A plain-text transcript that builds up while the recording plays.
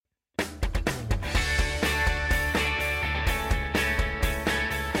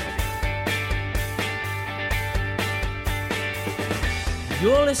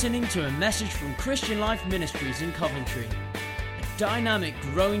You're listening to a message from Christian Life Ministries in Coventry, a dynamic,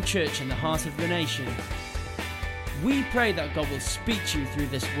 growing church in the heart of the nation. We pray that God will speak to you through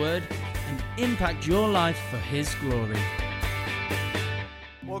this word and impact your life for His glory.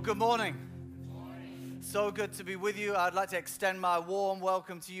 Well, good morning. So good to be with you. I'd like to extend my warm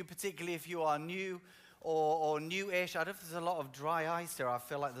welcome to you, particularly if you are new or new-ish. I don't know if there's a lot of dry ice here. I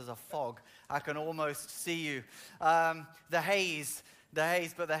feel like there's a fog. I can almost see you. The haze,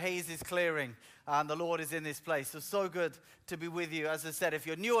 but the haze is clearing, and the Lord is in this place. So good to be with you. As I said, if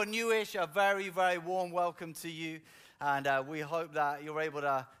you're new or newish, a very, very warm welcome to you, and we hope that you're able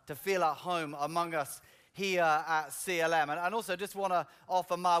to feel at home among us here at CLM. And also just want to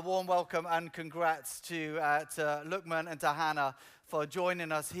offer my warm welcome and congrats to Lukman and to Hannah for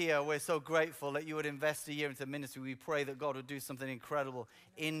joining us here. We're so grateful that you would invest a year into ministry. We pray that God would do something incredible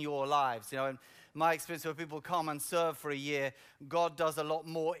in your lives. You know, in my experience, when people come and serve for a year, God does a lot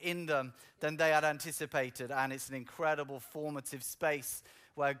more in them than they had anticipated. And it's an incredible formative space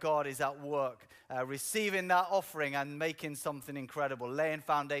where God is at work, receiving that offering and making something incredible, laying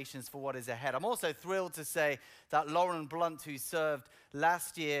foundations for what is ahead. I'm also thrilled to say that Lauren Blunt, who served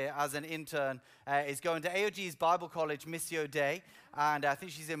last year as an intern, is going to AOG's Bible College Missio Day, and I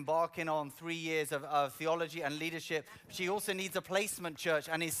think she's embarking on 3 years of theology and leadership. She also needs a placement church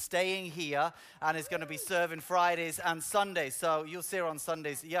and is staying here and is going to be serving Fridays and Sundays. So you'll see her on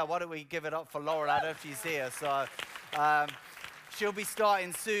Sundays. Yeah, why don't we give it up for Lauren? I don't know if she's here. So she'll be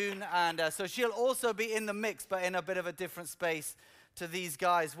starting soon, and so she'll also be in the mix, but in a bit of a different space to these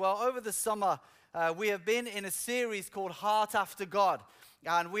guys. Well, over the summer, we have been in a series called Heart After God,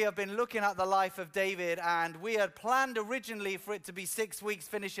 and we have been looking at the life of David, and we had planned originally for it to be 6 weeks,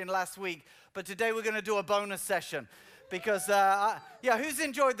 finishing last week, but today we're going to do a bonus session. Because, who's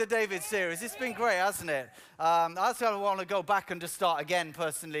enjoyed the David series? It's been great, hasn't it? I just want to go back and just start again,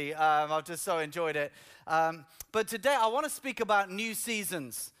 personally. I've just so enjoyed it. But today, I want to speak about new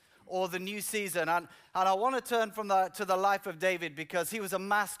seasons, or the new season. And I want to turn to the life of David, because he was a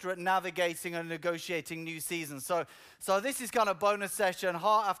master at navigating and negotiating new seasons. So this is kind of bonus session,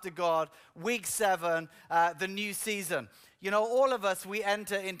 Heart After God, week 7, the new season. You know, all of us, we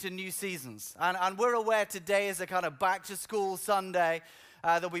enter into new seasons. And we're aware today is a kind of back-to-school Sunday.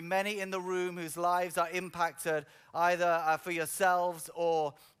 There'll be many in the room whose lives are impacted, either for yourselves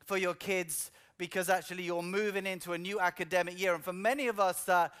or for your kids, because actually you're moving into a new academic year. And for many of us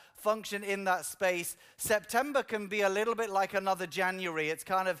that function in that space, September can be a little bit like another January. It's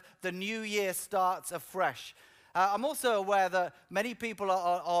kind of the new year starts afresh. I'm also aware that many people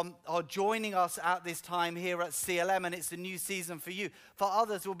are joining us at this time here at CLM, and it's a new season for you. For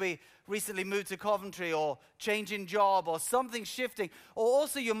others, will be recently moved to Coventry, or changing job, or something shifting. Or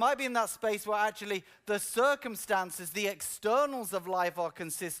also you might be in that space where actually the circumstances, the externals of life are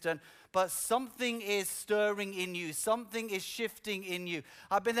consistent, but something is stirring in you. Something is shifting in you.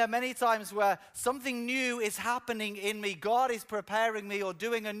 I've been there many times where something new is happening in me. God is preparing me or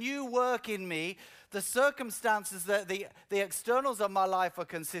doing a new work in me. The circumstances, the externals of my life are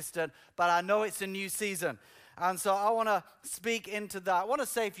consistent, but I know it's a new season. And so I want to speak into that. I want to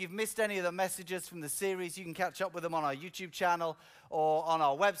say, if you've missed any of the messages from the series, you can catch up with them on our YouTube channel or on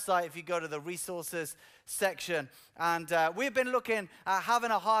our website if you go to the resources section. And we've been looking at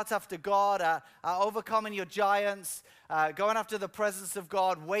having a heart after God, at overcoming your giants, going after the presence of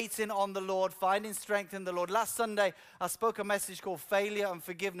God, waiting on the Lord, finding strength in the Lord. Last Sunday, I spoke a message called Failure and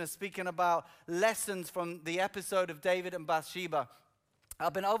Forgiveness, speaking about lessons from the episode of David and Bathsheba.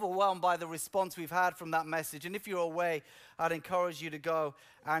 I've been overwhelmed by the response we've had from that message. And if you're away, I'd encourage you to go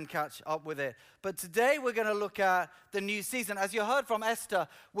and catch up with it. But today we're going to look at the new season. As you heard from Esther,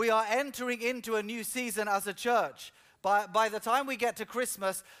 we are entering into a new season as a church. By the time we get to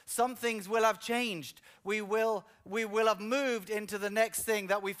Christmas, some things will have changed. We will have moved into the next thing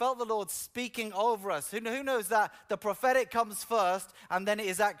that we felt the Lord speaking over us. Who knows that the prophetic comes first and then it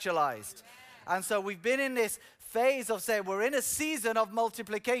is actualized? And so we've been in this phase of saying we're in a season of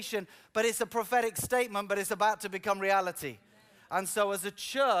multiplication, but it's a prophetic statement, but it's about to become reality. And so as a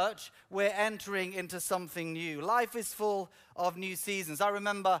church, we're entering into something new. Life is full of new seasons. I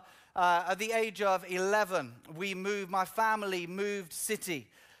remember at the age of 11, my family moved city.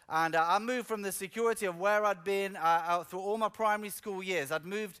 And I moved from the security of where I'd been through all my primary school years. I'd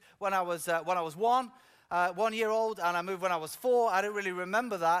moved when I was 1 year old, and I moved when I was 4. I don't really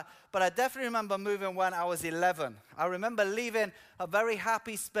remember that, but I definitely remember moving when I was 11. I remember leaving a very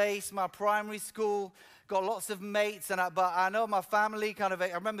happy space, my primary school, got lots of mates, but I know my family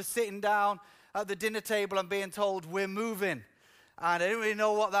I remember sitting down at the dinner table and being told, we're moving. And I didn't really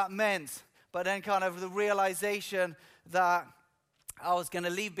know what that meant, but then kind of the realization that I was going to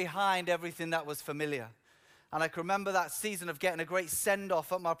leave behind everything that was familiar. And I can remember that season of getting a great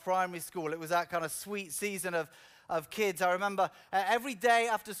send-off at my primary school. It was that kind of sweet season of kids. I remember every day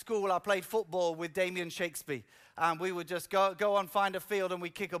after school I played football with Damien Shakespeare. And we would just go on, find a field, and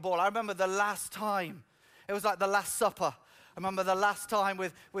we'd kick a ball. I remember the last time. It was like the Last Supper. I remember the last time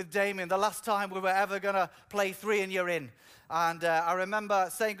with Damien, the last time we were ever going to play 3 and you're in. And I remember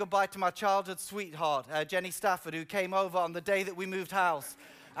saying goodbye to my childhood sweetheart, Jenny Stafford, who came over on the day that we moved house.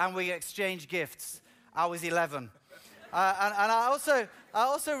 And we exchanged gifts. I was 11. And I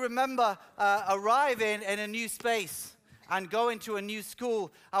also remember arriving in a new space and going to a new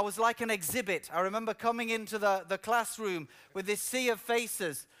school. I was like an exhibit. I remember coming into the classroom with this sea of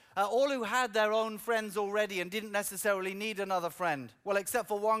faces, all who had their own friends already and didn't necessarily need another friend. Well, except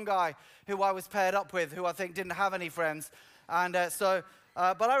for one guy who I was paired up with, who I think didn't have any friends. And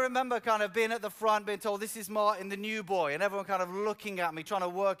but I remember kind of being at the front, being told, this is Martin, the new boy, and everyone kind of looking at me, trying to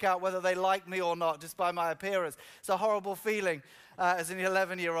work out whether they like me or not, just by my appearance. It's a horrible feeling as an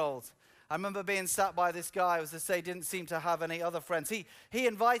 11-year-old. I remember being sat by this guy who, as I say, didn't seem to have any other friends. He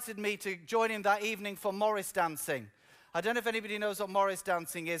invited me to join him that evening for Morris dancing. I don't know if anybody knows what Morris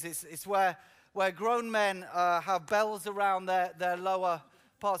dancing is. It's where grown men have bells around their lower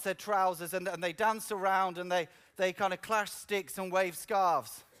parts, their trousers, and they dance around and they kind of clash sticks and wave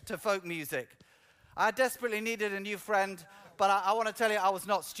scarves to folk music. I desperately needed a new friend, but I want to tell you I was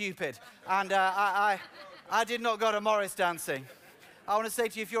not stupid. And I did not go to Morris dancing. I want to say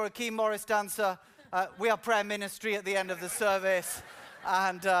to you, if you're a keen Morris dancer, we are prayer ministry at the end of the service,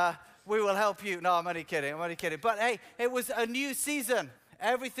 and we will help you. No, I'm only kidding. But hey, it was a new season.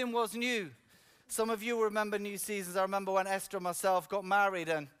 Everything was new. Some of you remember new seasons. I remember when Esther and myself got married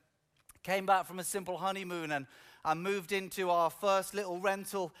and came back from a simple honeymoon, and I moved into our first little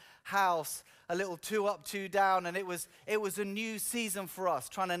rental house, a little 2 up, 2 down, and it was a new season for us,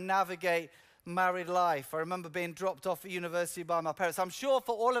 trying to navigate married life. I remember being dropped off at university by my parents. I'm sure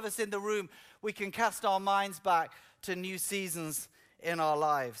for all of us in the room, we can cast our minds back to new seasons in our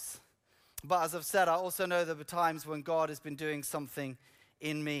lives. But as I've said, I also know there were times when God has been doing something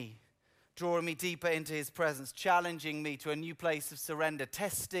in me, drawing me deeper into his presence, challenging me to a new place of surrender,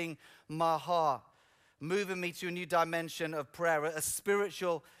 testing my heart, moving me to a new dimension of prayer, a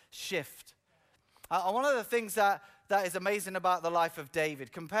spiritual shift. One of the things that is amazing about the life of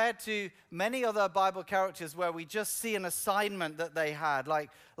David, compared to many other Bible characters where we just see an assignment that they had, like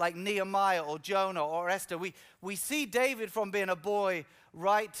Nehemiah or Jonah or Esther, we see David from being a boy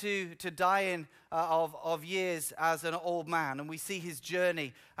right to dying of years as an old man, and we see his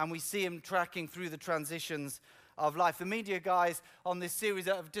journey, and we see him tracking through the transitions of life. The media guys on this series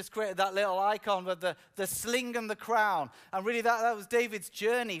have just created that little icon with the sling and the crown. And really that was David's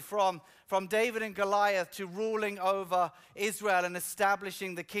journey from David and Goliath to ruling over Israel and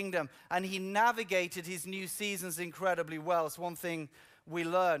establishing the kingdom. And he navigated his new seasons incredibly well. It's one thing we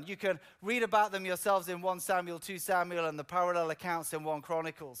learn. You can read about them yourselves in 1 Samuel, 2 Samuel, and the parallel accounts in 1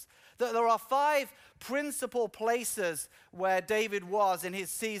 Chronicles. There are 5 principal places where David was in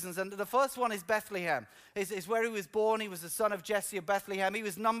his seasons, and the first one is Bethlehem. It's where he was born. He was the son of Jesse of Bethlehem. He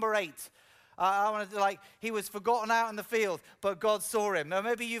was number 8. He was forgotten out in the field, but God saw him. Now,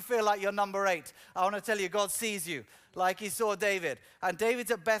 maybe you feel like you're number 8. I want to tell you, God sees you like he saw David. And David's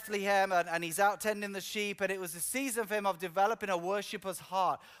at Bethlehem, and he's out tending the sheep, and it was a season for him of developing a worshiper's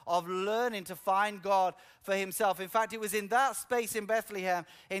heart, of learning to find God for himself. In fact, it was in that space in Bethlehem,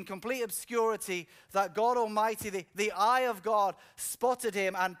 in complete obscurity, that God Almighty, the eye of God, spotted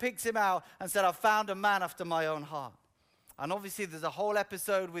him and picked him out and said, I've found a man after my own heart. And obviously there's a whole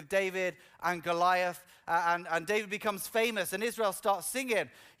episode with David and Goliath, and David becomes famous, and Israel starts singing.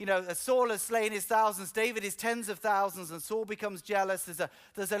 You know, Saul has slain his thousands, David his tens of thousands, and Saul becomes jealous.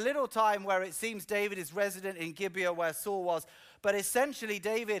 There's a little time where it seems David is resident in Gibeah where Saul was, but essentially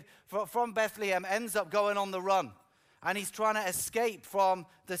David from Bethlehem ends up going on the run. And he's trying to escape from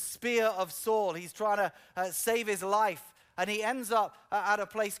the spear of Saul. He's trying to save his life. And he ends up at a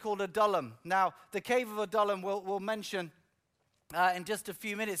place called Adullam. Now, the cave of Adullam we'll mention in just a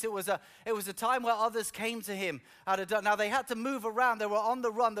few minutes. It was a time where others came to him at Adullam. Now, they had to move around. They were on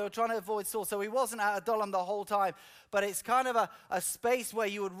the run. They were trying to avoid Saul. So he wasn't at Adullam the whole time. But it's kind of a space where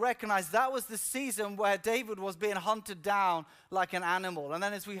you would recognize that was the season where David was being hunted down like an animal. And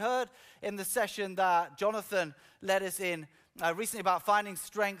then as we heard in the session that Jonathan led us in recently about finding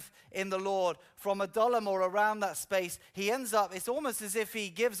strength in the Lord. From Adullam or around that space, he ends up, it's almost as if he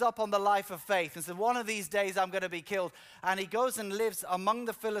gives up on the life of faith and says, one of these days I'm going to be killed. And he goes and lives among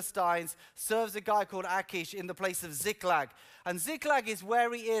the Philistines, serves a guy called Achish in the place of Ziklag. And Ziklag is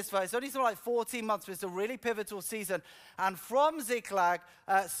where he is for, it's only sort of like 14 months, but it's a really pivotal season. And from Ziklag,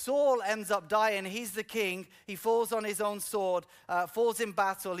 Saul ends up dying. He's the king. He falls on his own sword, falls in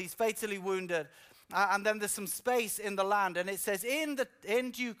battle. He's fatally wounded. And then there's some space in the land. And it says,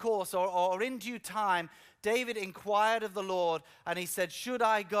 in due course or in due time, David inquired of the Lord. And he said, should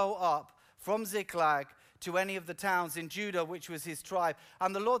I go up from Ziklag to any of the towns in Judah, which was his tribe?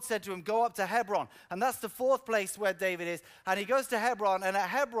 And the Lord said to him, go up to Hebron. And that's the fourth place where David is. And he goes to Hebron. And at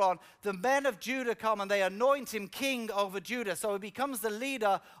Hebron, the men of Judah come and they anoint him king over Judah. So he becomes the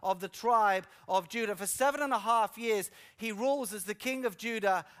leader of the tribe of Judah. For 7.5 years, he rules as the king of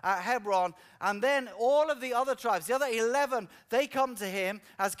Judah at Hebron. And then all of the other tribes, the other 11, they come to him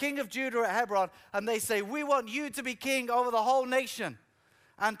as king of Judah at Hebron. And they say, we want you to be king over the whole nation.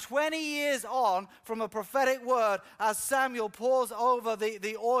 And 20 years on from a prophetic word, as Samuel pours over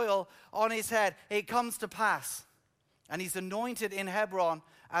the oil on his head, it comes to pass. And he's anointed in Hebron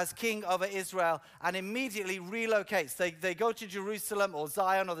as king over Israel and immediately relocates. They go to Jerusalem or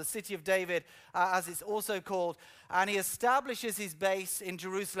Zion or the city of David, as it's also called. And he establishes his base in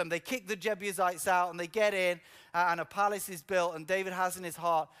Jerusalem. They kick the Jebusites out and they get in and a palace is built. And David has in his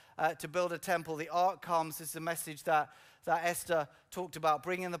heart to build a temple. The ark comes. This is a message that Esther talked about,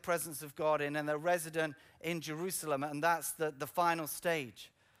 bringing the presence of God in, and they're resident in Jerusalem, and that's the final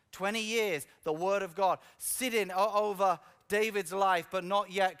stage. 20 years, the word of God sitting over David's life, but not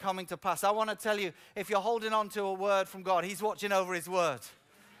yet coming to pass. I want to tell you, if you're holding on to a word from God, he's watching over his word.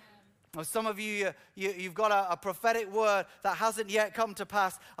 Or some of you've got a prophetic word that hasn't yet come to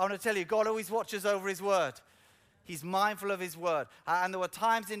pass. I want to tell you, God always watches over his word. He's mindful of his word. And there were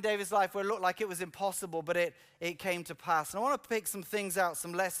times in David's life where it looked like it was impossible, but it came to pass. And I want to pick some things out,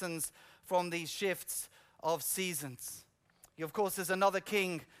 some lessons from these shifts of seasons. Of course, there's another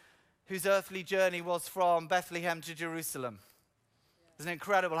king whose earthly journey was from Bethlehem to Jerusalem. It's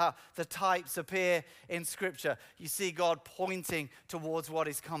incredible how the types appear in Scripture. You see God pointing towards what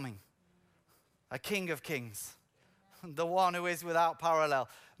is coming. A king of kings, the one who is without parallel,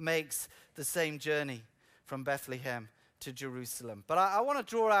 makes the same journey from Bethlehem to Jerusalem. But I want to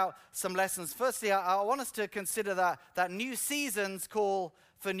draw out some lessons. Firstly, I want us to consider that new seasons call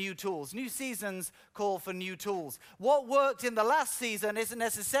for new tools. New seasons call for new tools. What worked in the last season isn't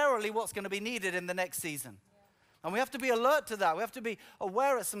necessarily what's going to be needed in the next season. And we have to be alert to that. We have to be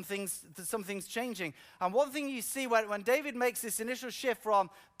aware of some things changing. And one thing you see when David makes this initial shift from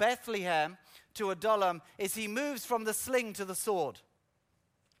Bethlehem to Adullam is he moves from the sling to the sword.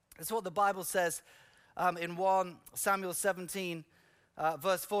 That's what the Bible says in 1 Samuel 17,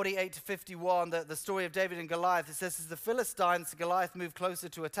 verse 48 to 51, the story of David and Goliath. It says, as the Philistines, Goliath moved closer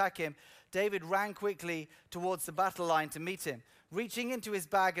to attack him, David ran quickly towards the battle line to meet him. Reaching into his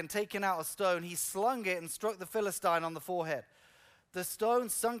bag and taking out a stone, he slung it and struck the Philistine on the forehead. The stone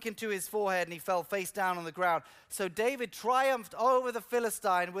sunk into his forehead and he fell face down on the ground. So David triumphed over the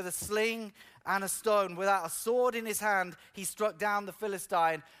Philistine with a sling and a stone. Without a sword in his hand, he struck down the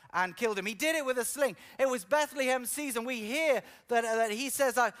Philistine and killed him. He did it with a sling. It was Bethlehem season. We hear that he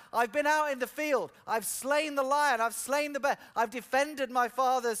says, I've been out in the field. I've slain the lion. I've slain the bear. I've defended my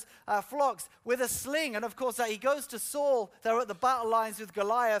father's flocks with a sling. And of course, he goes to Saul. They're at the battle lines with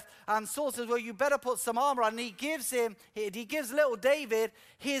Goliath. And Saul says, well, you better put some armor on. And he gives little David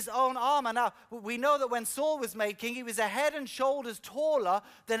his own armor. Now, we know that when Saul was made king, he was a head and shoulders taller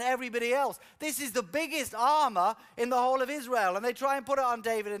than everybody else. This is the biggest armor in the whole of Israel. And they try and put it on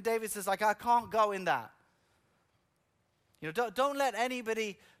David. And David says, I can't go in that. Don't let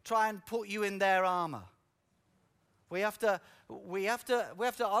anybody try and put you in their armor. We have to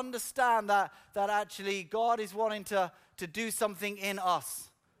understand that actually God is wanting to do something in us.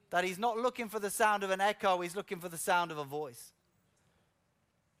 That he's not looking for the sound of an echo, he's looking for the sound of a voice.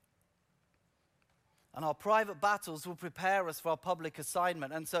 And our private battles will prepare us for our public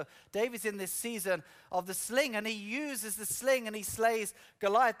assignment. And so David's in this season of the sling, and he uses the sling and he slays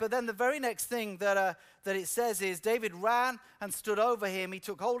Goliath. But then the very next thing that it says is David ran and stood over him. He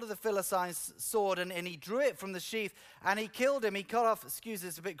took hold of the Philistine's sword and he drew it from the sheath and he killed him. He cut off,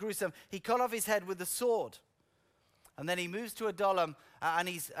 it's a bit gruesome, he cut off his head with the sword. And then he moves to Adullam and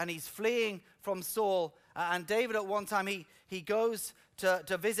he's fleeing from Saul. And David at one time, he goes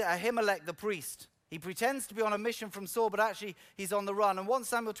to visit Ahimelech the priest. He pretends to be on a mission from Saul, but actually he's on the run. And 1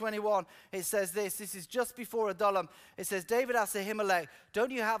 Samuel 21, it says this is just before Adullam. It says, David asked Ahimelech, don't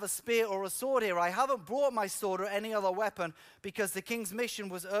you have a spear or a sword here? I haven't brought my sword or any other weapon because the king's mission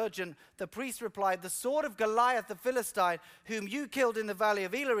was urgent. The priest replied, the sword of Goliath the Philistine, whom you killed in the valley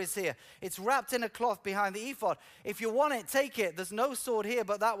of Elah, is here. It's wrapped in a cloth behind the ephod. If you want it, take it. There's no sword here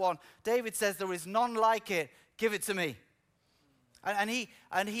but that one. David says, there is none like it. Give it to me. And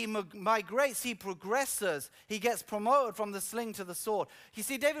he migrates, he progresses, he gets promoted from the sling to the sword. You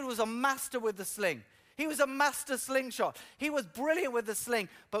see, David was a master with the sling. He was a master slingshot. He was brilliant with the sling,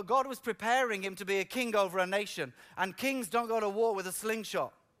 but God was preparing him to be a king over a nation. And kings don't go to war with a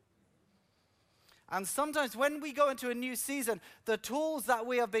slingshot. And sometimes when we go into a new season, the tools that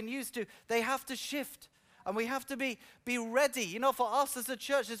we have been used to, they have to shift. And we have to be ready. You know, for us as a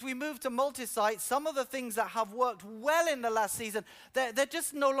church, as we move to multi-site, some of the things that have worked well in the last season, they're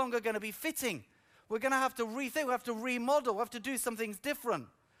just no longer going to be fitting. We're going to have to rethink, we have to remodel, we have to do some things different.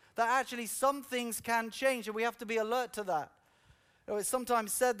 That actually some things can change, and we have to be alert to that. You know, it's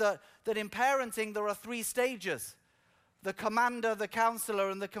sometimes said that in parenting there are 3 stages. The commander, the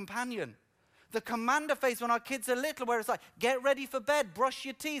counselor, and the companion. The commander phase when our kids are little, where it's like, get ready for bed, brush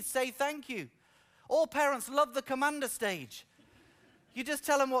your teeth, say thank you. All parents love the commander stage. You just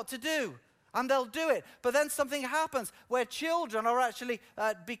tell them what to do, and they'll do it. But then something happens where children are actually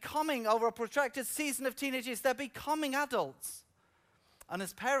becoming, over a protracted season of teenage years, they're becoming adults. And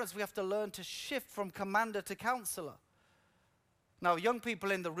as parents, we have to learn to shift from commander to counselor. Now, young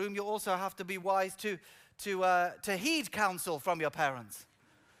people in the room, you also have to be wise to heed counsel from your parents.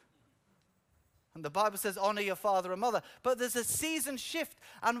 And the Bible says, honor your father and mother. But there's a season shift.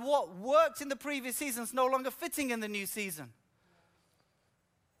 And what worked in the previous season is no longer fitting in the new season.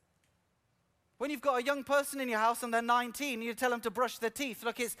 When you've got a young person in your house and they're 19, you tell them to brush their teeth.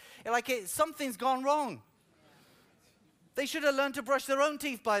 Something's gone wrong. They should have learned to brush their own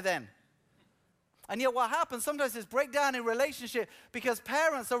teeth by then. And yet what happens sometimes is breakdown in relationship because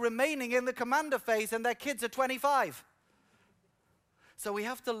parents are remaining in the commander phase and their kids are 25. So we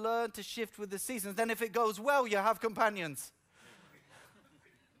have to learn to shift with the seasons. Then if it goes well, you have companions.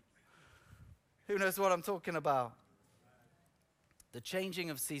 Who knows what I'm talking about? The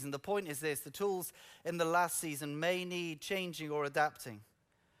changing of season. The point is this. The tools in the last season may need changing or adapting.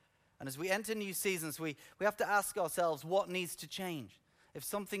 And as we enter new seasons, we have to ask ourselves what needs to change. If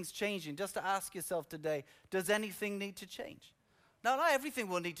something's changing, just to ask yourself today, does anything need to change? Now, not everything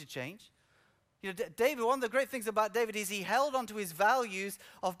will need to change. You know, David, one of the great things about David is he held on to his values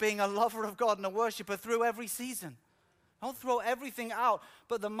of being a lover of God and a worshiper through every season. Don't throw everything out,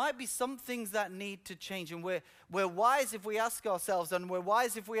 but there might be some things that need to change. And we're wise if we ask ourselves, and we're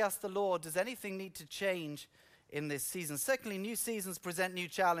wise if we ask the Lord, does anything need to change in this season? Secondly, new seasons present new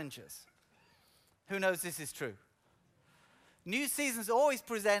challenges. Who knows this is true? New seasons always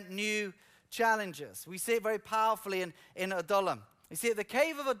present new challenges. We see it very powerfully in Adullam. You see, at the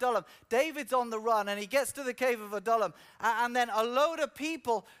cave of Adullam, David's on the run, and he gets to the cave of Adullam, and then a load of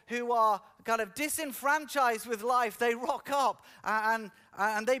people who are kind of disenfranchised with life, they rock up, and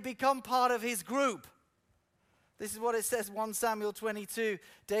they become part of his group. This is what it says, 1 Samuel 22.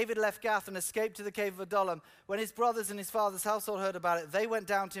 David left Gath and escaped to the cave of Adullam. When his brothers and his father's household heard about it, they went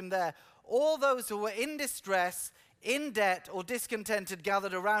down to him there. All those who were in distress, in debt, or discontented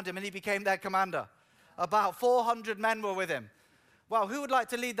gathered around him, and he became their commander. About 400 men were with him. Wow, who would like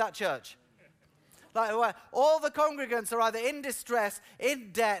to lead that church? Like, all the congregants are either in distress,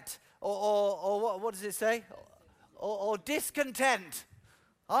 in debt, or what does it say? Or discontent,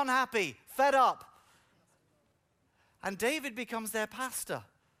 unhappy, fed up. And David becomes their pastor.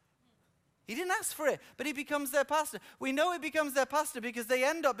 He didn't ask for it, but he becomes their pastor. We know he becomes their pastor because they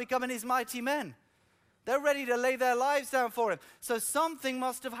end up becoming his mighty men. They're ready to lay their lives down for him. So something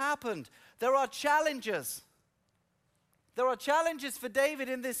must have happened. There are challenges. There are challenges for David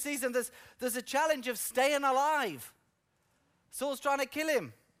in this season. There's a challenge of staying alive. Saul's trying to kill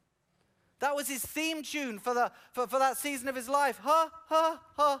him. That was his theme tune for that season of his life. Ha, ha,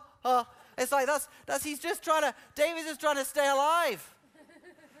 ha, ha. It's like David's just trying to stay alive.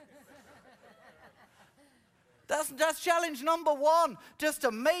 That's challenge number 1, just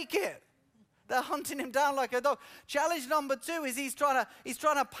to make it. They're hunting him down like a dog. Challenge number 2 is he's trying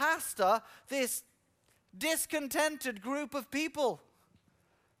to pastor this discontented group of people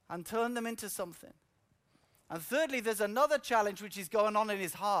and turn them into something. And thirdly, there's another challenge which is going on in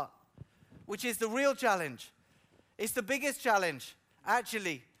his heart, which is the real challenge. It's the biggest challenge,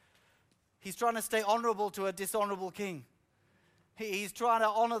 actually. He's trying to stay honorable to a dishonorable king. He's trying to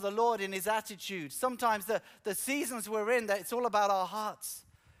honor the Lord in his attitude. Sometimes the seasons we're in, that it's all about our hearts.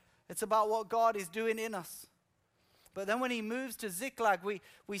 It's about what God is doing in us. But then when he moves to Ziklag,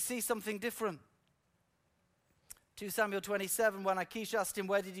 we see something different. 2 Samuel 27, when Achish asked him,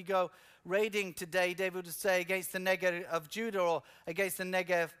 where did you go raiding today? David would say, against the Negev of Judah, or against the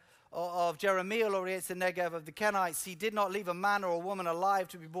Negev of Jeremiah, or against the Negev of the Kenites. He did not leave a man or a woman alive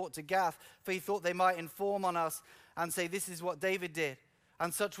to be brought to Gath, for he thought they might inform on us and say, this is what David did.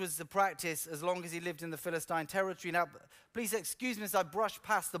 And such was the practice as long as he lived in the Philistine territory. Now, please excuse me as I brush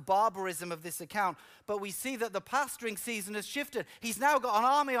past the barbarism of this account, but we see that the pastoring season has shifted. He's now got an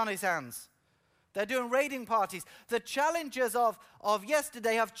army on his hands. They're doing raiding parties. The challenges of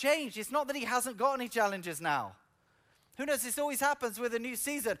yesterday have changed. It's not that he hasn't got any challenges now. Who knows? This always happens with a new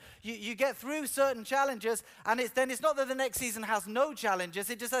season. You get through certain challenges, and it's not that the next season has no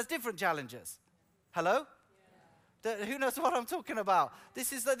challenges. It just has different challenges. Hello? Who knows what I'm talking about?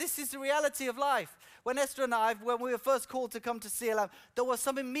 This is the reality of life. When Esther and I, when we were first called to come to CLM, there were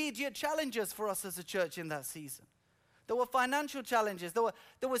some immediate challenges for us as a church in that season. There were financial challenges.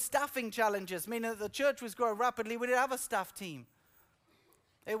 There were staffing challenges, meaning that the church was growing rapidly. We didn't have a staff team.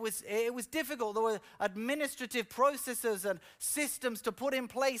 It was difficult. There were administrative processes and systems to put in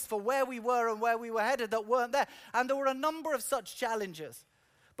place for where we were and where we were headed that weren't there. And there were a number of such challenges.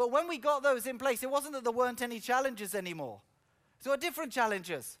 But when we got those in place, it wasn't that there weren't any challenges anymore. There were different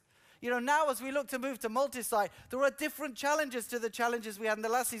challenges. Now as we look to move to multi-site, there are different challenges to the challenges we had in the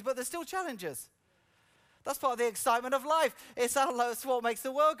last season, but there's still challenges. That's part of the excitement of life. It's what makes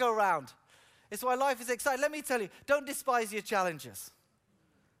the world go round. It's why life is exciting. Let me tell you, don't despise your challenges.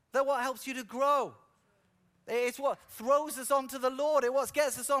 They're what helps you to grow. It's what throws us onto the Lord. It's what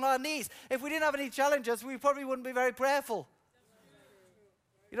gets us on our knees. If we didn't have any challenges, we probably wouldn't be very prayerful.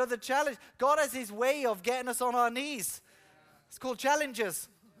 The challenge, God has his way of getting us on our knees. It's called challenges.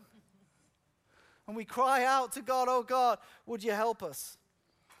 And we cry out to God, oh God, would you help us?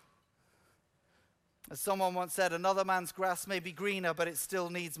 As someone once said, another man's grass may be greener, but it still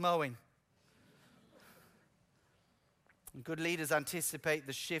needs mowing. And good leaders anticipate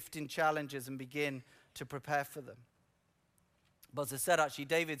the shift in challenges and begin to prepare for them. But as I said, actually,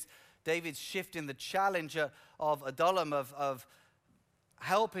 David's shifting the challenge of Adullam, of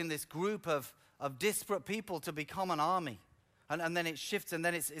helping this group of disparate people to become an army. And then it shifts, and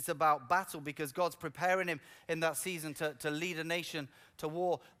then it's about battle, because God's preparing him in that season to lead a nation to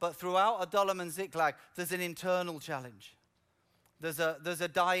war. But throughout Adullam and Ziklag, there's an internal challenge. There's a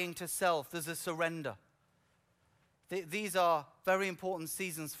dying to self. There's a surrender. These are very important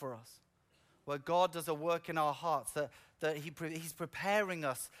seasons for us, where God does a work in our hearts, that he's preparing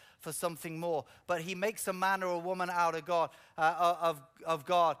us for something more. But he makes a man or a woman out of God,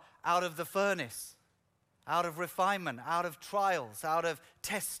 out of the furnace, out of refinement, out of trials, out of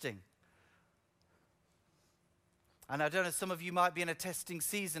testing. And I don't know, some of you might be in a testing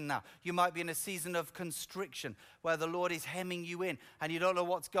season now. You might be in a season of constriction, where the Lord is hemming you in and you don't know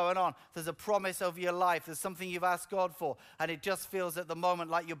what's going on. There's a promise over your life. There's something you've asked God for, and it just feels at the moment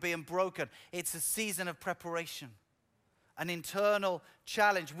like you're being broken. It's a season of preparation, an internal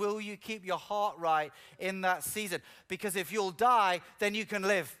challenge. Will you keep your heart right in that season? Because if you'll die, then you can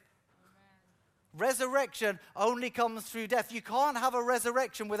live. Amen. Resurrection only comes through death. You can't have a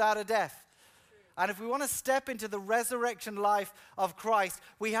resurrection without a death. And if we want to step into the resurrection life of Christ,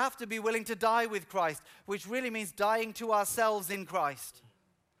 we have to be willing to die with Christ, which really means dying to ourselves in Christ.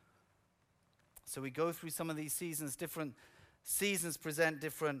 So we go through some of these seasons. Different seasons present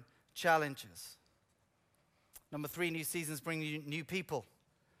different challenges. Number 3, new seasons bring new people.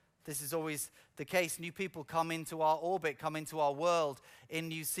 This is always the case. New people come into our orbit, come into our world in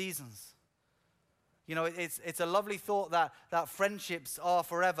new seasons. It's a lovely thought that friendships are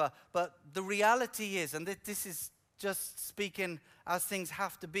forever, but the reality is, and this is just speaking as things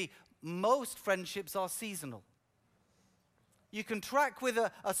have to be, most friendships are seasonal. You can track with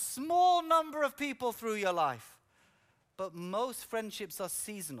a small number of people through your life, but most friendships are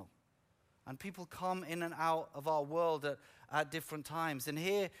seasonal, and people come in and out of our world at different times. And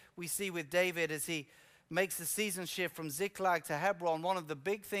here we see with David, as he makes the season shift from Ziklag to Hebron, one of the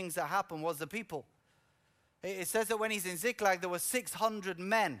big things that happened was the people. It says that when he's in Ziklag, there were 600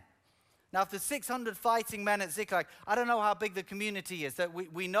 men. Now, if there's 600 fighting men at Ziklag, I don't know how big the community is. That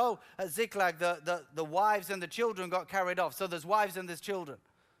we know at Ziklag the wives and the children got carried off. So there's wives and there's children.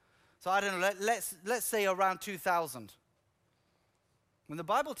 So I don't know, let's say around 2,000. When the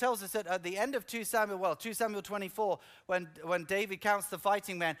Bible tells us that at the end of 2 Samuel 24, when David counts the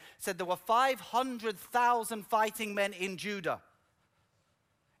fighting men, said there were 500,000 fighting men in Judah.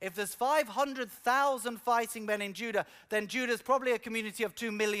 If there's 500,000 fighting men in Judah, then Judah's probably a community of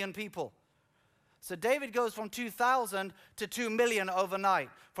 2 million people. So David goes from 2,000 to 2 million overnight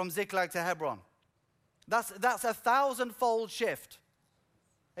from Ziklag to Hebron. That's a 1,000-fold shift.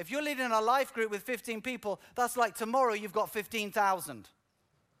 If you're leading a life group with 15 people, that's like tomorrow you've got 15,000.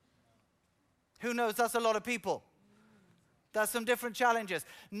 Who knows? That's a lot of people. There's some different challenges.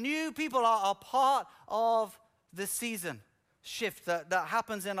 New people are part of the season shift that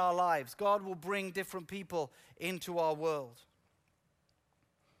happens in our lives. God will bring different people into our world.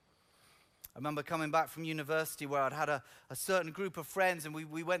 I remember coming back from university where I'd had a certain group of friends, and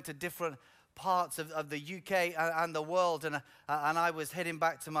we went to different parts of the UK and the world, and I was heading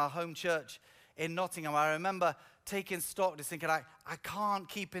back to my home church in Nottingham. I remember taking stock, just thinking, I can't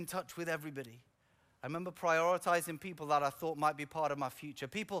keep in touch with everybody. I remember prioritizing people that I thought might be part of my future,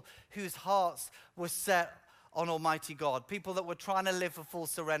 people whose hearts were set on Almighty God, people that were trying to live for full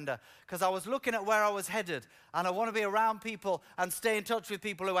surrender, because I was looking at where I was headed, and I want to be around people and stay in touch with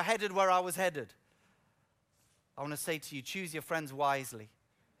people who are headed where I was headed. I want to say to you, choose your friends wisely.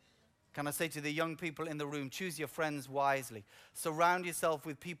 Can I say to the young people in the room, choose your friends wisely. Surround yourself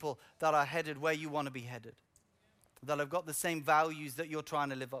with people that are headed where you want to be headed, that have got the same values that you're trying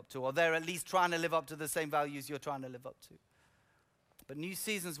to live up to, or they're at least trying to live up to the same values you're trying to live up to. But new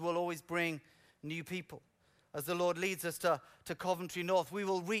seasons will always bring new people. As the Lord leads us to Coventry North, we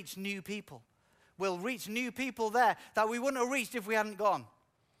will reach new people. We'll reach new people there that we wouldn't have reached if we hadn't gone.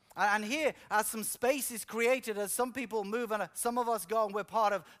 And here, as some space is created, as some people move and some of us go and we're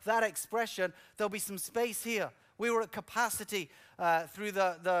part of that expression, there'll be some space here. We were at capacity through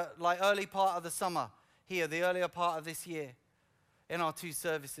the early part of the summer here, the earlier part of this year in our 2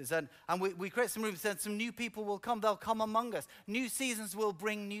 services. And we create some room, and some new people will come. They'll come among us. New seasons will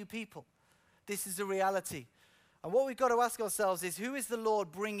bring new people. This is a reality. And what we've got to ask ourselves is, who is the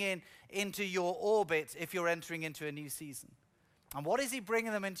Lord bringing into your orbit if you're entering into a new season? And what is he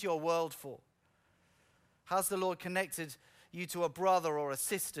bringing them into your world for? Has the Lord connected you to a brother or a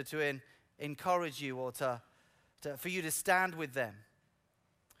sister to encourage you, or for you to stand with them?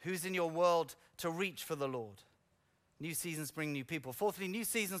 Who's in your world to reach for the Lord? New seasons bring new people. Fourthly, new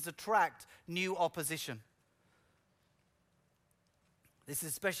seasons attract new opposition. This is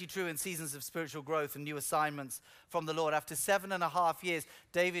especially true in seasons of spiritual growth and new assignments from the Lord. After 7.5 years,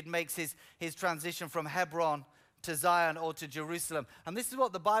 David makes his transition from Hebron to Zion, or to Jerusalem. And this is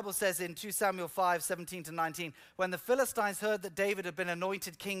what the Bible says in 2 Samuel 5:17-19. When the Philistines heard that David had been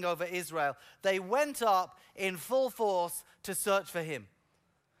anointed king over Israel, they went up in full force to search for him.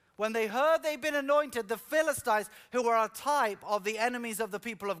 When they heard they'd been anointed, the Philistines, who were a type of the enemies of the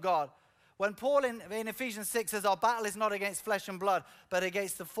people of God. When Paul in Ephesians 6 says, our battle is not against flesh and blood, but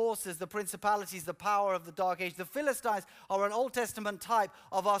against the forces, the principalities, the power of the dark age. The Philistines are an Old Testament type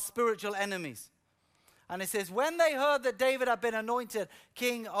of our spiritual enemies. And it says, when they heard that David had been anointed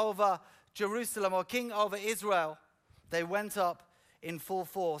king over Jerusalem, or king over Israel, they went up in full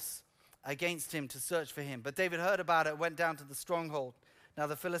force against him to search for him. But David heard about it, went down to the stronghold. Now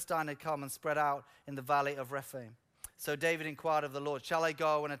the Philistine had come and spread out in the valley of Rephaim. So David inquired of the Lord, shall I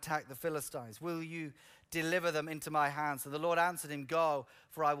go and attack the Philistines? Will you deliver them into my hands? And the Lord answered him, go,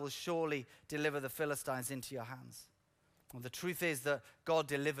 for I will surely deliver the Philistines into your hands. Well, the truth is that God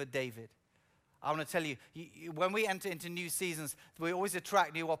delivered David. I want to tell you, when we enter into new seasons, we always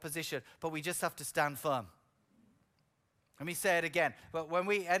attract new opposition, but we just have to stand firm. Let me say it again. But when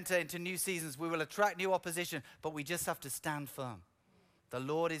we enter into new seasons, we will attract new opposition, but we just have to stand firm. The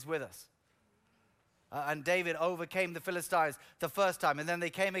Lord is with us. And David overcame the Philistines the first time, and then they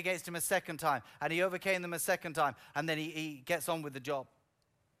came against him a second time, and he overcame them a second time, and then he gets on with the job.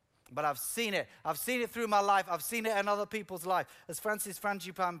 But I've seen it. I've seen it through my life. I've seen it in other people's life. As Francis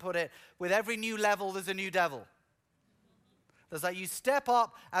Frangipan put it, with every new level, there's a new devil. There's like you step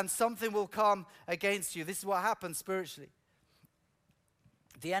up and something will come against you. This is what happens spiritually.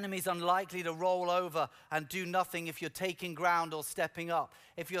 The enemy's unlikely to roll over and do nothing if you're taking ground or stepping up.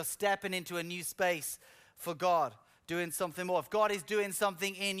 If you're stepping into a new space for God, doing something more. If God is doing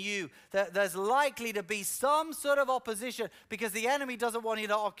something in you, there's likely to be some sort of opposition because the enemy doesn't want you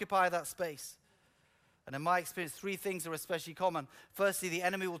to occupy that space. And in my experience, 3 things are especially common. Firstly, the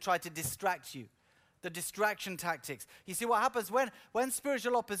enemy will try to distract you. The distraction tactics. You see what happens when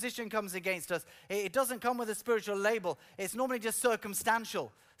spiritual opposition comes against us, it doesn't come with a spiritual label. It's normally just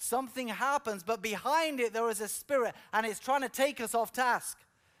circumstantial. Something happens, but behind it there is a spirit, and it's trying to take us off task.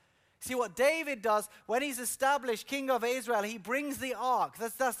 See what David does when he's established king over Israel, he brings the ark.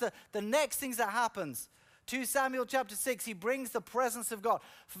 That's the next things that happens. 2 Samuel chapter 6, he brings the presence of God.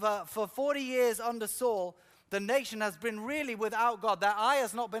 For 40 years under Saul, The nation has been really without God. Their eye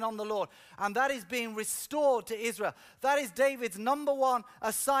has not been on the Lord. And that is being restored to Israel. That is David's number one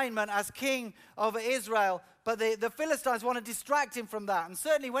assignment as king over Israel. But the Philistines want to distract him from that. And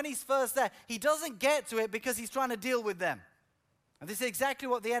certainly when he's first there, he doesn't get to it because he's trying to deal with them. And this is exactly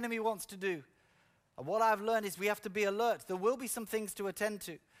what the enemy wants to do. And what I've learned is we have to be alert. There will be some things to attend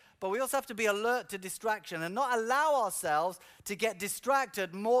to. But we also have to be alert to distraction and not allow ourselves to get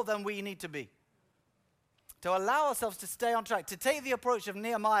distracted more than we need to be. To allow ourselves to stay on track, to take the approach of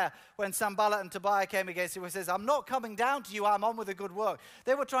Nehemiah when Sanballat and Tobiah came against him, who says, I'm not coming down to you, I'm on with a good work.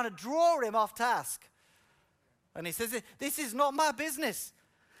 They were trying to draw him off task. And he says, this is not my business.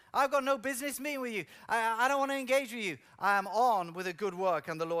 I've got no business meeting with you. I don't want to engage with you. I am on with a good work,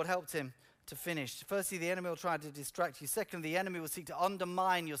 and the Lord helped him to finish. Firstly, the enemy will try to distract you. Secondly, the enemy will seek to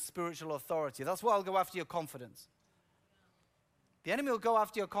undermine your spiritual authority. That's why I'll go after your confidence. The enemy will go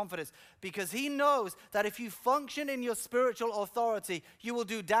after your confidence because he knows that if you function in your spiritual authority, you will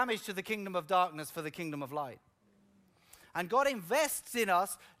do damage to the kingdom of darkness for the kingdom of light. And God invests in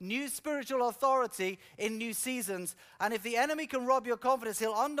us new spiritual authority in new seasons. And if the enemy can rob your confidence,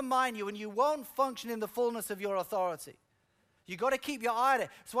 he'll undermine you and you won't function in the fullness of your authority. You've got to keep your eye on it.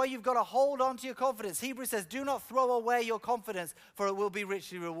 That's why you've got to hold on to your confidence. Hebrews says, do not throw away your confidence, for it will be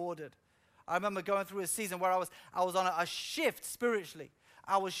richly rewarded. I remember going through a season where I was on a shift spiritually.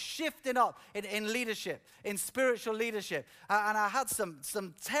 I was shifting up in leadership, in spiritual leadership. And I had some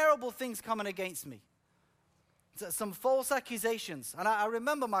terrible things coming against me. Some false accusations. And I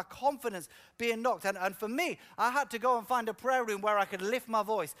remember my confidence being knocked. And for me, I had to go and find a prayer room where I could lift my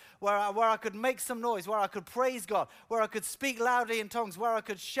voice, where I could make some noise, where I could praise God, where I could speak loudly in tongues, where I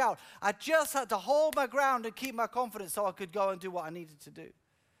could shout. I just had to hold my ground and keep my confidence so I could go and do what I needed to do.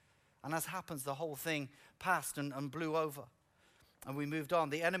 And as happens, the whole thing passed and blew over. And we moved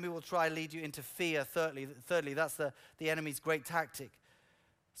on. The enemy will try to lead you into fear. Thirdly, that's the enemy's great tactic.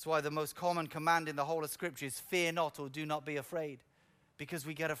 That's why the most common command in the whole of Scripture is fear not or do not be afraid. Because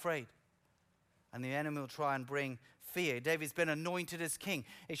we get afraid. And the enemy will try and bring fear. David's been anointed as king.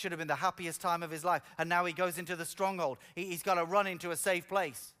 It should have been the happiest time of his life. And now he goes into the stronghold. He's got to run into a safe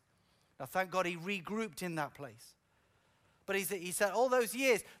place. Now thank God he regrouped in that place. But he said all those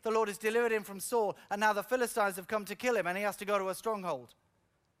years the Lord has delivered him from Saul, and now the Philistines have come to kill him, and he has to go to a stronghold.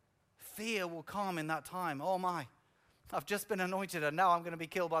 Fear will come in that time. Oh my, I've just been anointed, and now I'm going to be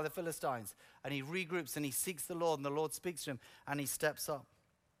killed by the Philistines. And he regroups, and he seeks the Lord, and the Lord speaks to him, and he steps up.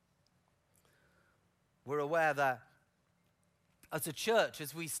 We're aware that as a church,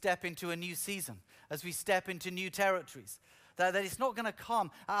 as we step into a new season, as we step into new territories, that it's not going to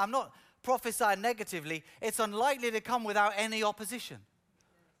come. I'm not prophesying negatively. It's unlikely to come without any opposition.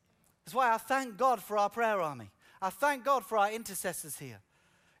 That's why I thank God for our prayer army. I thank God for our intercessors here.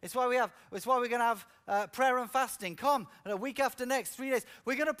 It's why we're going to have prayer and fasting. Come, and a week after next, 3 days.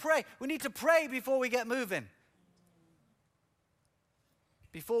 We're going to pray. We need to pray before we get moving.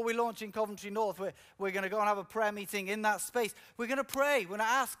 Before we launch in Coventry North, we're going to go and have a prayer meeting in that space. We're going to pray. We're going to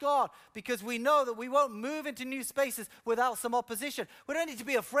ask God, because we know that we won't move into new spaces without some opposition. We don't need to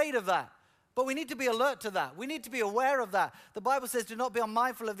be afraid of that, but we need to be alert to that. We need to be aware of that. The Bible says, do not be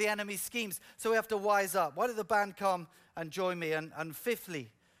unmindful of the enemy's schemes, so we have to wise up. Why don't the band come and join me? And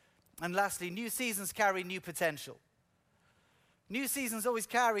fifthly, and lastly, new seasons carry new potential. New seasons always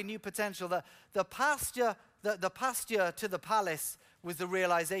carry new potential. The pasture to the palace was the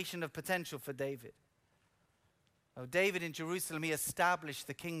realization of potential for David. Oh, David in Jerusalem, he established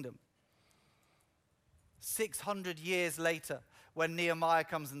the kingdom. 600 years later, when Nehemiah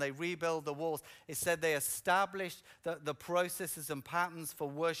comes and they rebuild the walls, it said they established the processes and patterns for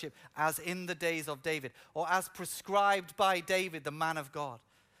worship as in the days of David, or as prescribed by David, the man of God.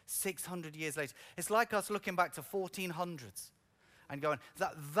 600 years later. It's like us looking back to 1400s. And going,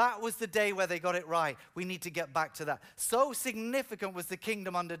 that was the day where they got it right. We need to get back to that. So significant was the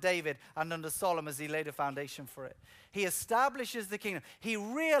kingdom under David and under Solomon as he laid a foundation for it. He establishes the kingdom. He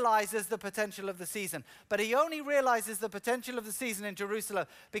realizes the potential of the season. But he only realizes the potential of the season in Jerusalem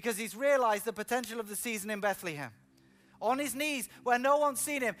because he's realized the potential of the season in Bethlehem. On his knees, where no one's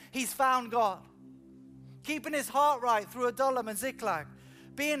seen him, he's found God. Keeping his heart right through Adullam and Ziklag.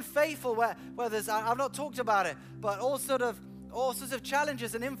 Being faithful where there's, I've not talked about it, but all sorts of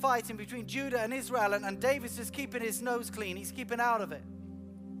challenges and infighting between Judah and Israel, and David's just keeping his nose clean. He's keeping out of it.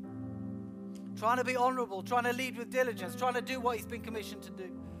 Trying to be honorable, trying to lead with diligence, trying to do what he's been commissioned to do.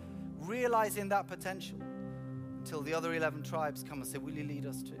 Realizing that potential until the other 11 tribes come and say, will you lead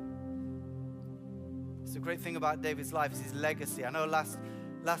us too? It's the great thing about David's life is his legacy. I know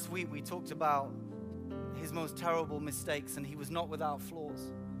last week we talked about his most terrible mistakes, and he was not without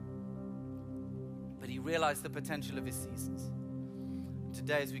flaws. but he realized the potential of his seasons.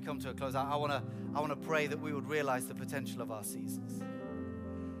 Today, as we come to a close, I want to pray that we would realize the potential of our seasons.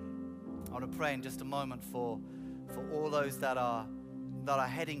 I want to pray in just a moment for all those that are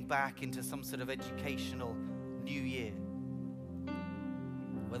heading back into some sort of educational new year.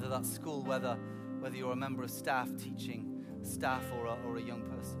 Whether that's school, whether you're a member of staff, teaching staff, or a young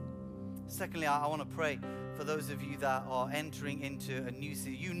person. Secondly, I want to pray for those of you that are entering into a new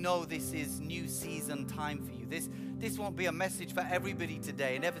season. You know this is new season time for you. This won't be a message for everybody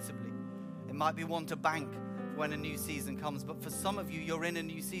today, inevitably. It might be one to bank when a new season comes. But for some of you, you're in a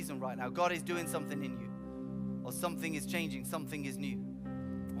new season right now. God is doing something in you. Or something is changing, something is new.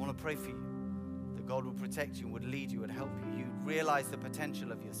 I want to pray for you that God will protect you and would lead you and help you. You realize the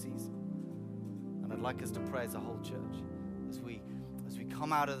potential of your season. And I'd like us to pray as a whole church. As we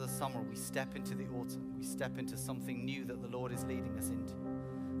come out of the summer, we step into the autumn. We step into something new that the Lord is leading us into,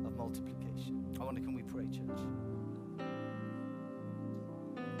 of multiplication. I wonder, can we pray, church?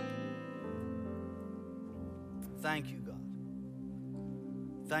 Thank you, God.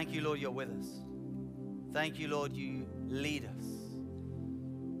 Thank you, Lord, you're with us. Thank you, Lord, you lead us.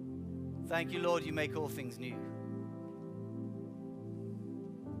 Thank you, Lord, you make all things new.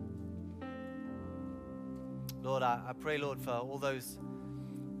 Lord, I pray, Lord, for all those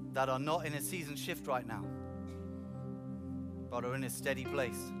that are not in a season shift right now, but are in a steady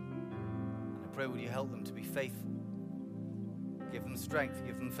place. And I pray, would you help them to be faithful? Give them strength,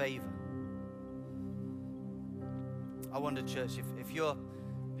 give them favor. I wonder, church, if you're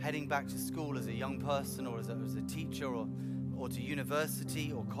heading back to school as a young person or as a teacher or to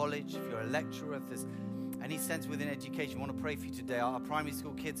university or college, if you're a lecturer, if there's any sense within education, I want to pray for you today. Our primary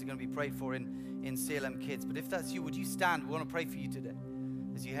school kids are going to be prayed for in CLM Kids. But if that's you, would you stand? We want to pray for you today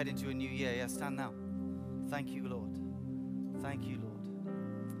as you head into a new year. Yeah, stand now. Thank you, Lord. Thank you, Lord.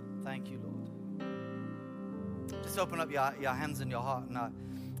 Thank you, Lord. Just open up your hands and your heart. And I'm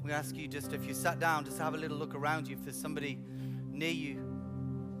going to ask you, just if you sat down, just have a little look around you. If there's somebody near you,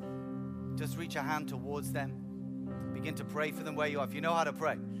 just reach a hand towards them. Begin to pray for them where you are. If you know how to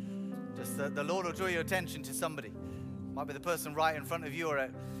pray, just the Lord will draw your attention to somebody. Might be the person right in front of you, or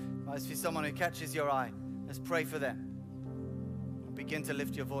it might be someone who catches your eye. Let's pray for them. Begin to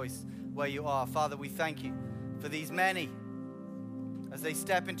lift your voice where you are. Father, we thank you for these many as they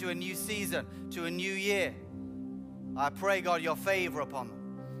step into a new season, to a new year. I pray, God, your favor upon them.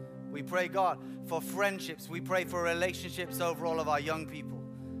 We pray, God, for friendships. We pray for relationships over all of our young people.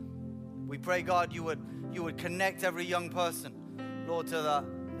 We pray, God, you would connect every young person, Lord, to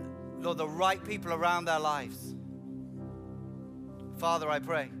the right people around their lives. Father, I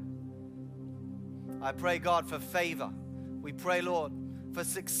pray, God, for favor. We pray, Lord, for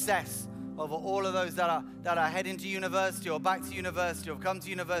success over all of those that are heading to university or back to university or come to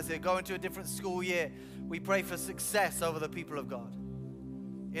university or go into a different school year. We pray for success over the people of God.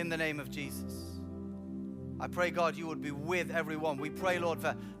 In the name of Jesus. I pray, God, you would be with everyone. We pray, Lord,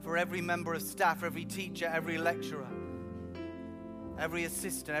 for every member of staff, every teacher, every lecturer, every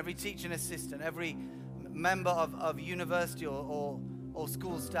assistant, every teaching assistant, every member of university or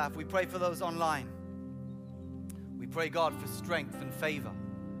school staff. We pray for those online. We pray, God, for strength and favor.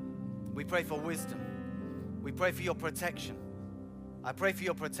 We pray for wisdom. We pray for your protection. I pray for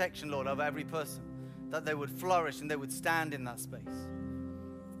your protection, Lord, over every person, that they would flourish and they would stand in that space.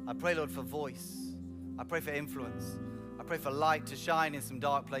 I pray, Lord, for voice. I pray for influence. I pray for light to shine in some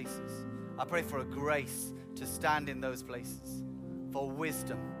dark places. I pray for a grace to stand in those places. For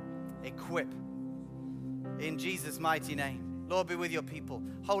wisdom, equip. In Jesus' mighty name. Lord, be with your people.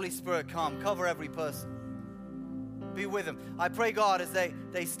 Holy Spirit, come. Cover every person. Be with them. I pray, God, as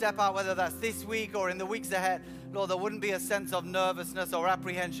they step out, whether that's this week or in the weeks ahead, Lord, there wouldn't be a sense of nervousness or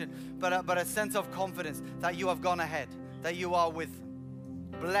apprehension, but a sense of confidence that you have gone ahead, that you are with them.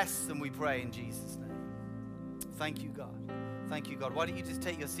 Bless them, we pray, in Jesus' name. Thank you, God. Thank you, God. Why don't you just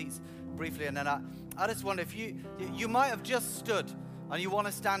take your seats briefly, and then I just wonder if you might have just stood and you want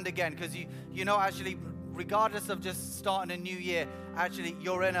to stand again, because you know, actually, regardless of just starting a new year, actually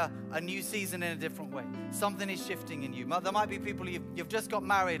you're in a new season in a different way. Something is shifting in you. There might be people you've just got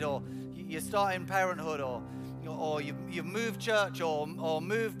married, or you're starting parenthood, or you've moved church, or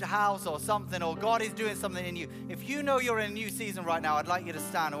moved house or something, or God is doing something in you. If you know you're in a new season right now, I'd like you to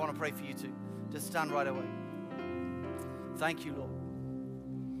stand. I want to pray for you too. Just stand right away. Thank you, Lord.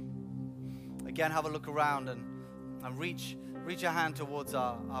 Again, have a look around and reach a hand towards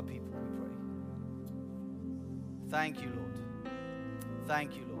our people, we pray. Thank you, Lord.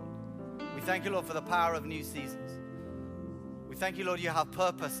 Thank you, Lord. We thank you, Lord, for the power of new seasons. We thank you, Lord, you have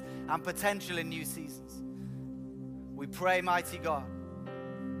purpose and potential in new seasons. We pray, mighty God,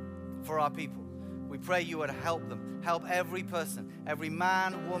 for our people. We pray you would help them. Help every person, every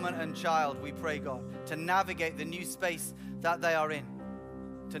man, woman, and child, we pray, God, to navigate the new space that they are in,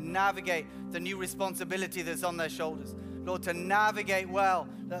 to navigate the new responsibility that's on their shoulders. Lord, to navigate well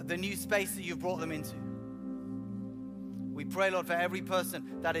the new space that you've brought them into. We pray, Lord, for every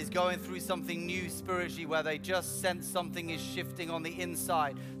person that is going through something new spiritually, where they just sense something is shifting on the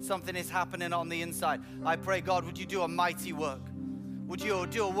inside, something is happening on the inside. I pray, God, would you do a mighty work? Would you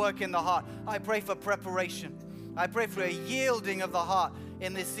do a work in the heart? I pray for preparation. I pray for a yielding of the heart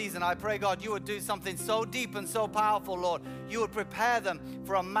in this season. I pray, God, you would do something so deep and so powerful, Lord. You would prepare them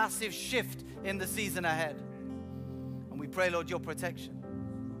for a massive shift in the season ahead. And we pray, Lord, your protection.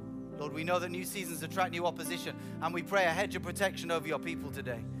 Lord, we know that new seasons attract new opposition, and we pray a hedge of protection over your people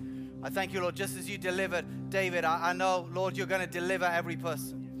today. I thank you, Lord, just as you delivered David, I know, Lord, you're going to deliver every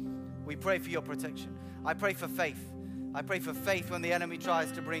person. We pray for your protection. I pray for faith. I pray for faith when the enemy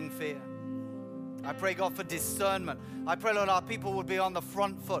tries to bring fear. I pray, God, for discernment. I pray, Lord, our people would be on the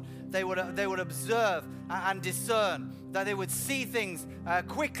front foot. They would observe and discern, that they would see things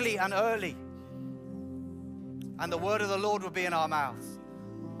quickly and early. And the word of the Lord would be in our mouths.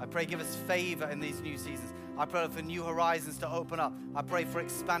 I pray, give us favor in these new seasons. I pray for new horizons to open up. I pray for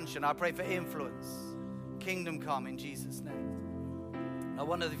expansion. I pray for influence. Kingdom come in Jesus' name. I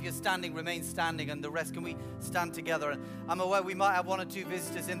wonder if you're standing, remain standing, and the rest, can we stand together? And I'm aware we might have one or two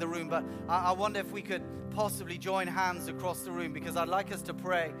visitors in the room, but I wonder if we could possibly join hands across the room, because I'd like us to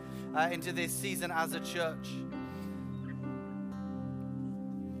pray into this season as a church.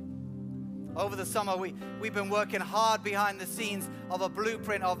 Over the summer, we've been working hard behind the scenes of a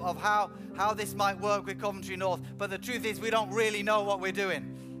blueprint of how this might work with Coventry North. But the truth is, we don't really know what we're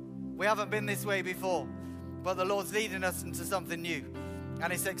doing. We haven't been this way before. But the Lord's leading us into something new.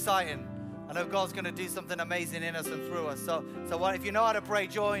 And it's exciting. I know God's going to do something amazing in us and through us. So if you know how to pray,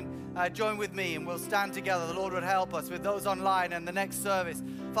 join with me, and we'll stand together. The Lord would help us with those online and the next service.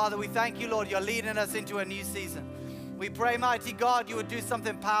 Father, we thank you, Lord. You're leading us into a new season. We pray, mighty God, you would do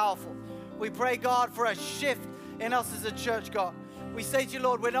something powerful. We pray, God, for a shift in us as a church, God. We say to you,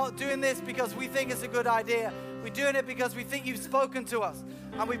 Lord, we're not doing this because we think it's a good idea. We're doing it because we think you've spoken to us.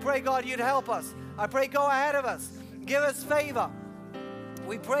 And we pray, God, you'd help us. I pray, go ahead of us. Give us favor.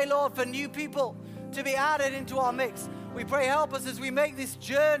 We pray, Lord, for new people to be added into our mix. We pray, help us as we make this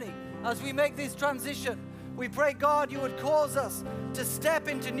journey, as we make this transition. We pray, God, you would cause us to step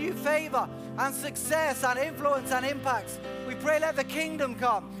into new favor and success and influence and impacts. We pray, let the kingdom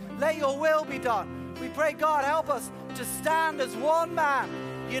come. Let your will be done. We pray, God, help us to stand as one man,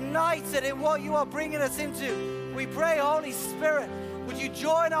 united in what you are bringing us into. We pray, Holy Spirit, would you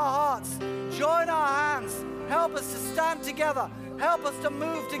join our hearts, join our hands, help us to stand together, help us to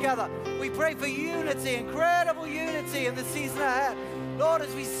move together. We pray for unity, incredible unity in the season ahead. Lord,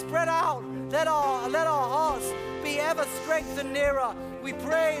 as we spread out, let our hearts be ever strengthened nearer. We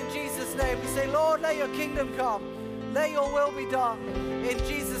pray in Jesus' name. We say, Lord, let your kingdom come. Let your will be done. In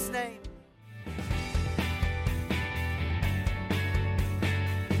Jesus' name.